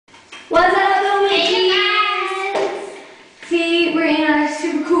What's up, Luigi? Hey guys! See, we're in our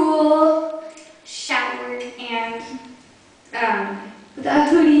super cool Shower and with our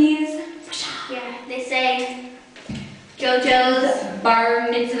hoodies. yeah, they say JoJo's bar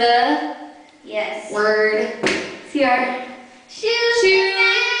mitzvah. yes. Word. See our Shoes.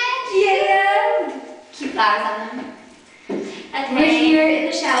 Yeah. Cute flowers on them. Okay. We're here in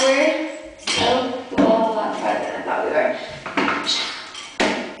the shower. So we'll a lot farther than I thought we were.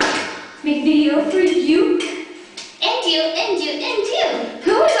 Make a video for you. And you.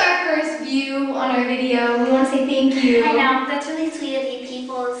 Who was our first view on our video? We want to say thank you. I know, that's really sweet of you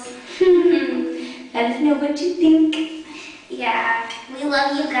peoples. Let us know what you think. Yeah, we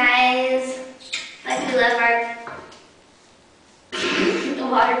love you guys. Like we love our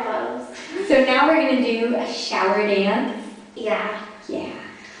water bottles. So now we're going to do a shower dance. Yeah. Yeah.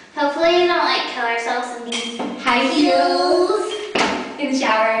 Hopefully we don't like kill ourselves in these High heels in the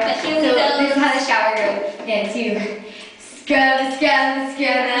shower. But here we So go. this is how the shower goes. And two. Scrub, scrub,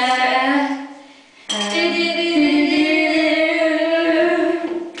 scrub.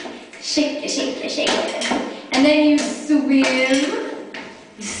 Shake it, shake it, shake it. And then you swim.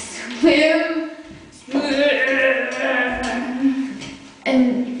 Swim.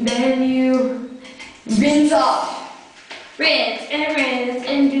 And then you rinse off. Rinse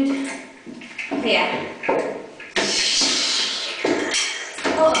and do. Yeah.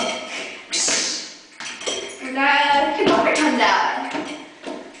 Oh. And water comes out.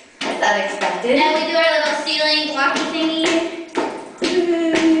 That's unexpected. And we do our little ceiling blocky thingy.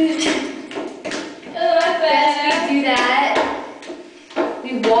 First we do that.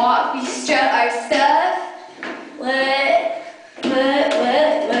 We walk, we strut our stuff. What?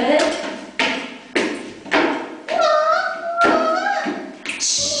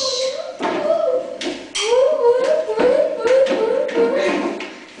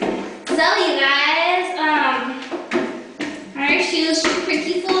 So you guys, our shoes are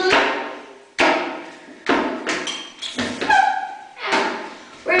pretty full.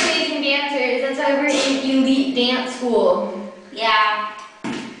 We're amazing dancers. That's why we're in elite dance school. Yeah.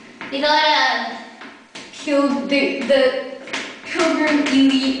 We go to The Pilgrim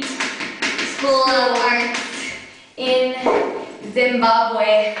Elite school of art. in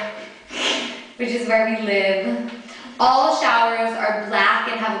Zimbabwe, which is where we live. All showers are black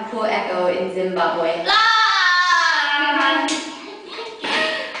and have a cool echo in Zimbabwe. La!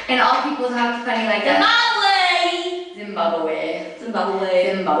 And all people talk funny like that. Zimbabwe!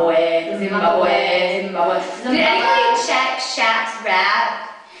 Zimbabwe. Did anybody check Shaq's rap?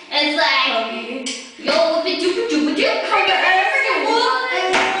 It's like, yo,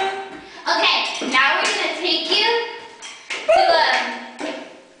 okay, now we're gonna take you to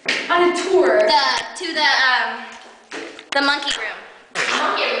On a tour. the monkey room.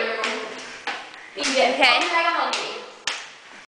 Monkey room. Okay. Like a monkey.